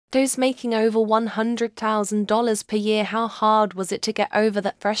Those making over $100,000 per year, how hard was it to get over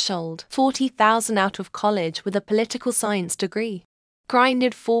that threshold? 40,000 out of college with a political science degree.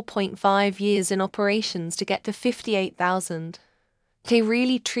 Grinded 4.5 years in operations to get to 58,000. They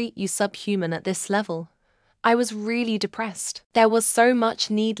really treat you subhuman at this level. I was really depressed. There was so much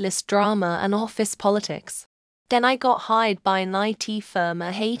needless drama and office politics. Then I got hired by an IT firm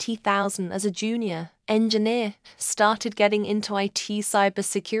at 80,000 as a junior engineer, started getting into IT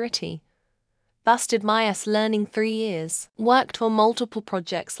cybersecurity. Busted my ass learning 3 years, worked on multiple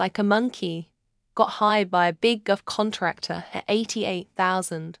projects like a monkey, got hired by a big gov contractor at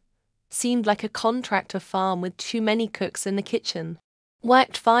 88,000. Seemed like a contractor farm with too many cooks in the kitchen.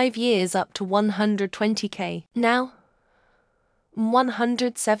 Worked 5 years up to 120k. Now,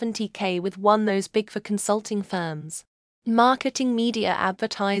 170k with one those big four consulting firms. Marketing, media,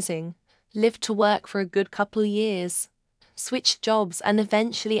 advertising. Lived to work for a good couple years. Switched jobs and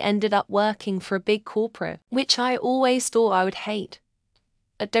eventually ended up working for a big corporate, which I always thought I would hate.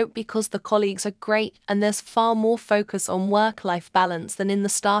 I don't, because the colleagues are great and there's far more focus on work-life balance than in the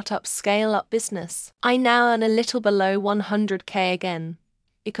startup scale-up business. I now earn a little below 100k again,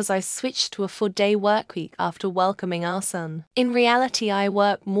 because I switched to a 4-day workweek after welcoming our son. In reality, I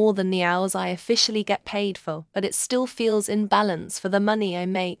work more than the hours I officially get paid for, but it still feels in balance for the money I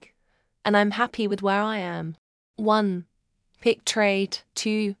make, and I'm happy with where I am. 1. Pick trade.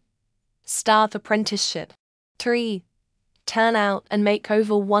 2. Start apprenticeship. 3. Turn out and make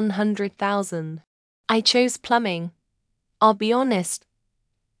over 100,000. I chose plumbing. I'll be honest,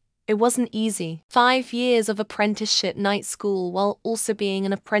 it wasn't easy. 5 years of apprenticeship night school while also being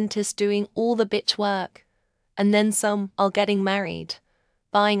an apprentice doing all the bitch work. And then some, all getting married,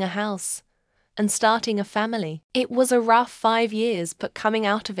 buying a house, and starting a family. It was a rough 5 years, but coming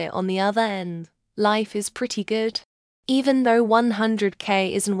out of it on the other end, life is pretty good. Even though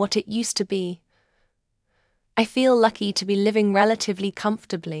 100k isn't what it used to be, I feel lucky to be living relatively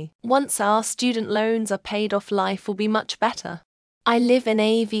comfortably. Once our student loans are paid off, life will be much better. I live in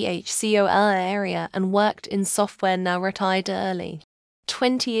a VHCOL area and worked in software, now retired early.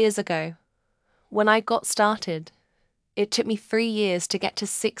 20 years ago, when I got started, it took me 3 years to get to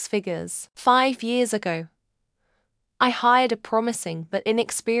 6 figures. 5 years ago, I hired a promising but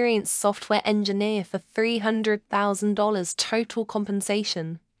inexperienced software engineer for $300,000 total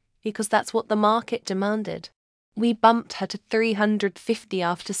compensation, because that's what the market demanded. We bumped her to 350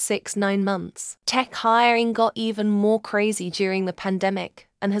 after 9 months. Tech hiring got even more crazy during the pandemic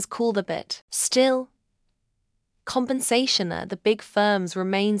and has cooled a bit. Still, compensation at the big firms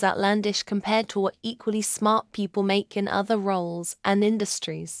remains outlandish compared to what equally smart people make in other roles and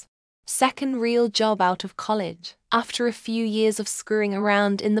industries. Second real job out of college, after a few years of screwing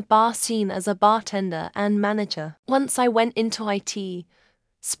around in the bar scene as a bartender and manager. Once I went into IT,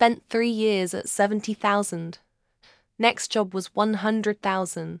 spent 3 years at 70,000. Next job was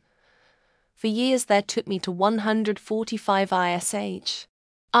 100,000. For years there took me to 145 ISH.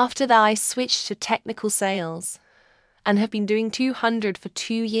 After that I switched to technical sales and have been doing 200 for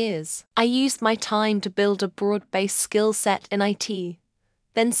 2 years. I used my time to build a broad-based skill set in IT,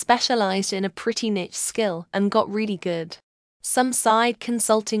 then specialized in a pretty niche skill and got really good. Some side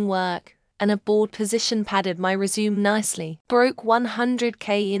consulting work and a board position padded my resume nicely. Broke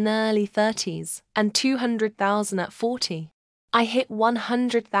 100k in the early 30s and 200,000 at 40. I hit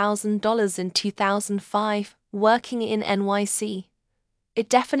 $100,000 in 2005 working in NYC. It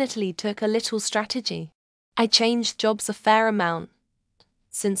definitely took a little strategy. I changed jobs a fair amount,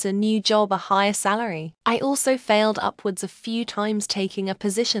 since a new job a higher salary. I also failed upwards a few times taking a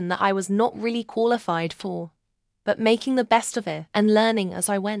position that I was not really qualified for, but making the best of it and learning as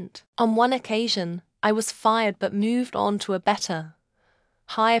I went. On one occasion, I was fired but moved on to a better,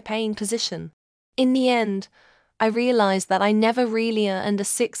 higher-paying position. In the end, I realized that I never really earned a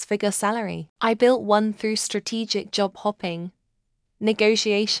 6-figure salary. I built one through strategic job hopping,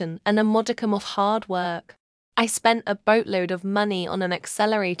 negotiation, and a modicum of hard work. I spent a boatload of money on an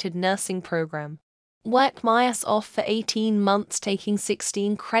accelerated nursing program. Worked my ass off for 18 months taking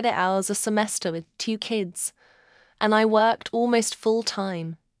 16 credit hours a semester with 2 kids. And I worked almost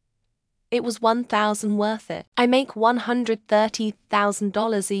full-time. It was 1,000 worth it. I make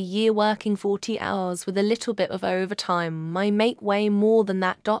 $130,000 a year working 40 hours with a little bit of overtime. I make way more than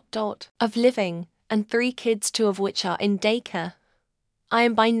that ... of living, and 3 kids, 2 of which are in daycare. I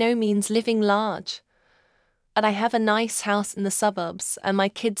am by no means living large, but I have a nice house in the suburbs and my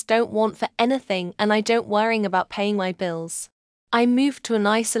kids don't want for anything and I don't worry about paying my bills. I moved to an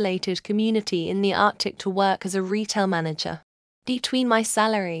isolated community in the Arctic to work as a retail manager. Between my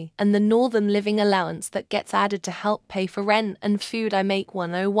salary and the northern living allowance that gets added to help pay for rent and food, I make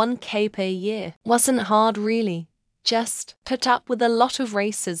 101k per year. Wasn't hard really. Just put up with a lot of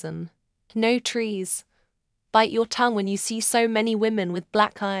racism. No trees. Bite your tongue when you see so many women with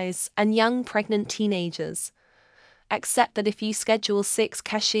black eyes and young pregnant teenagers. Accept that if you schedule 6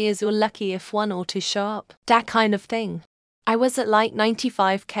 cashiers, you're lucky if 1 or 2 show up. That kind of thing. I was at like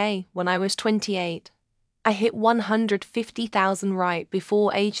 95k when I was 28. I hit 150,000 right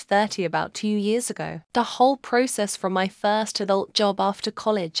before age 30 about 2 years ago. The whole process from my first adult job after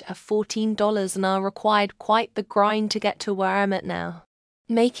college at $14 an hour required quite the grind to get to where I'm at now.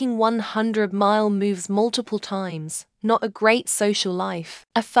 Making 100-mile moves multiple times, not a great social life,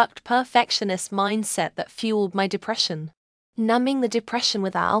 a fucked perfectionist mindset that fueled my depression. Numbing the depression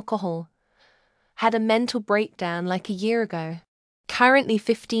with alcohol. Had a mental breakdown like a year ago. Currently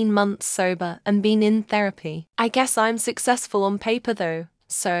 15 months sober and been in therapy. I guess I'm successful on paper though,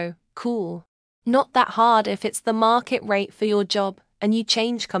 so cool. Not that hard if it's the market rate for your job and you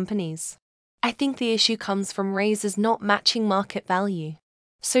change companies. I think the issue comes from raises not matching market value.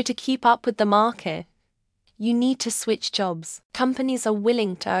 So to keep up with the market, you need to switch jobs. Companies are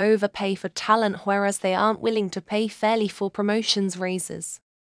willing to overpay for talent whereas they aren't willing to pay fairly for promotions raises.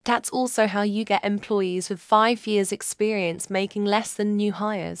 That's also how you get employees with 5 years experience making less than new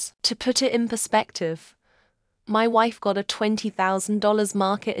hires. To put it in perspective, my wife got a $20,000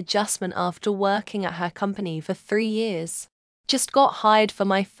 market adjustment after working at her company for 3 years. Just got hired for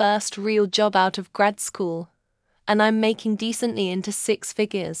my first real job out of grad school, and I'm making decently into 6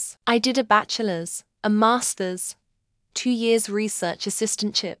 figures. I did a bachelor's, a master's, 2 years research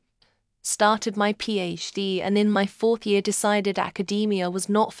assistantship. Started my PhD and in my 4th year decided academia was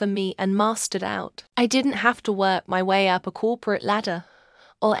not for me and mastered out. I didn't have to work my way up a corporate ladder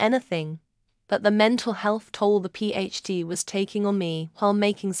or anything, but the mental health toll the PhD was taking on me while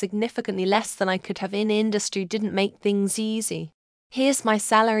making significantly less than I could have in industry didn't make things easy. Here's my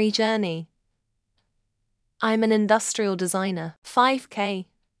salary journey. I'm an industrial designer, 5K,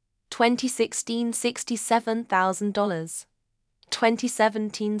 2016 $67,000.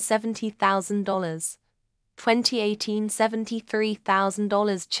 2017 $70,000, 2018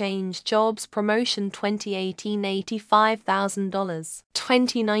 $73,000 change jobs promotion 2018 $85,000,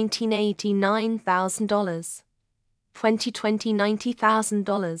 2019 $89,000, 2020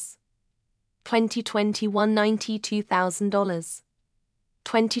 $90,000, 2021 $92,000,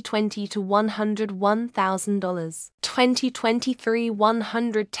 2020 to $101,000, 2023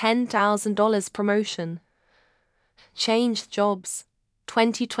 $110,000 promotion. Changed jobs,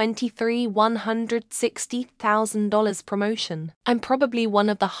 2023 $160,000 promotion. I'm probably one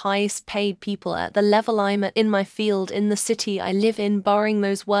of the highest paid people at the level I'm at in my field in the city I live in, barring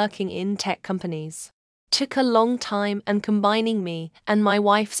those working in tech companies. Took a long time and combining me and my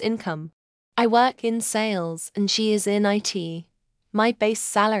wife's income. I work in sales and she is in IT. My base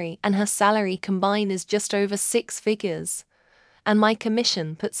salary and her salary combined is just over 6 figures. And my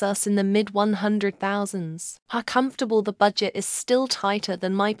commission puts us in the mid-100,000s. How comfortable the budget is still tighter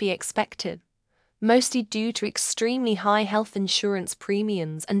than might be expected, mostly due to extremely high health insurance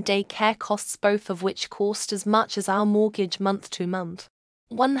premiums and daycare costs, both of which cost as much as our mortgage month to month.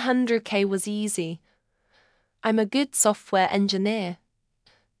 100k was easy. I'm a good software engineer,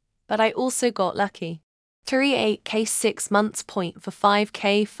 but I also got lucky. 38k 6 months point for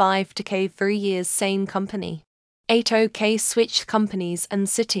 5k 5 to k 3 years same company. 80k switched companies and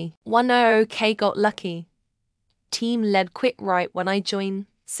city. 100k got lucky. Team led quit right when I joined,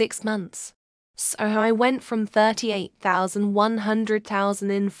 6 months. So I went from 38,000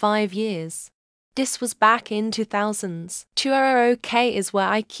 100,000 in 5 years. This was back in 2000s. 200k is where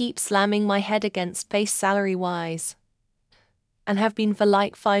I keep slamming my head against base salary wise. And have been for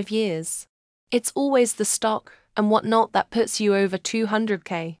like 5 years. It's always the stock and whatnot that puts you over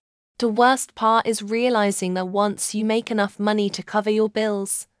 200k. The worst part is realizing that once you make enough money to cover your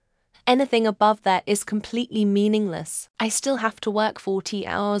bills, anything above that is completely meaningless. I still have to work 40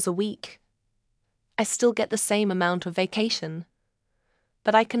 hours a week. I still get the same amount of vacation.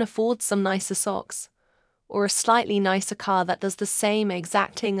 But I can afford some nicer socks, or a slightly nicer car that does the same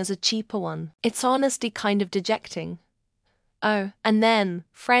exact thing as a cheaper one. It's honestly kind of dejecting. Oh, and then,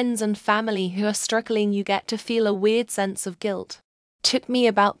 friends and family who are struggling, you get to feel a weird sense of guilt. Took me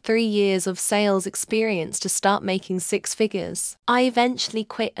about 3 years of sales experience to start making 6 figures. I eventually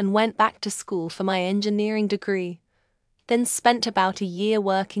quit and went back to school for my engineering degree, then spent about a year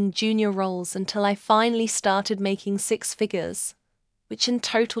working junior roles until I finally started making 6 figures, which in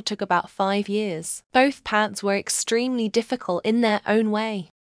total took about 5 years. Both paths were extremely difficult in their own way.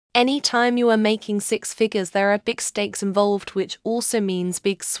 Anytime you are making six figures, there are big stakes involved, which also means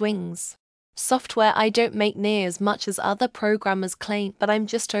big swings. Software, I don't make near as much as other programmers claim, but I'm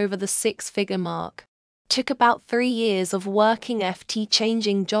just over the six-figure mark. Took about 3 years of working FT,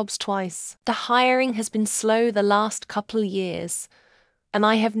 changing jobs twice. The hiring has been slow the last couple years, and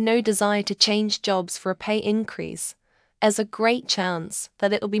I have no desire to change jobs for a pay increase. There's a great chance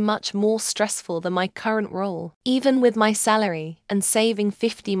that it'll be much more stressful than my current role. Even with my salary and saving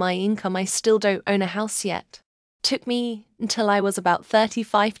 50 my income, I still don't own a house yet. Took me until I was about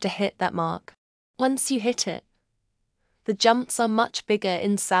 35 to hit that mark. Once you hit it, the jumps are much bigger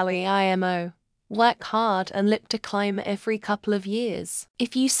in salary. IMO. Work hard and look to climb every couple of years.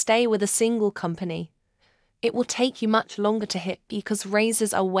 If you stay with a single company, it will take you much longer to hit because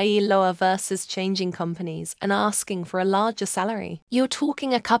raises are way lower versus changing companies and asking for a larger salary. You're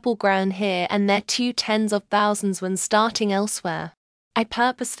talking a couple grand here and there, 2 tens of thousands when starting elsewhere. I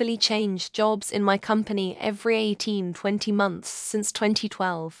purposefully changed jobs in my company every 18-20 months since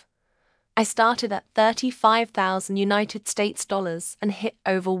 2012. I started at $35,000 United States dollars and hit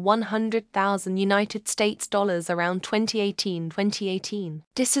over $100,000 United States dollars around 2018.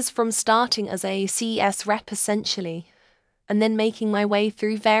 This is from starting as a CS rep essentially, and then making my way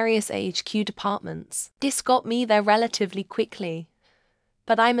through various HQ departments. This got me there relatively quickly,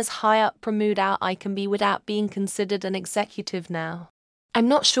 but I'm as high up promoted out I can be without being considered an executive now. I'm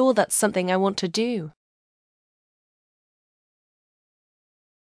not sure that's something I want to do.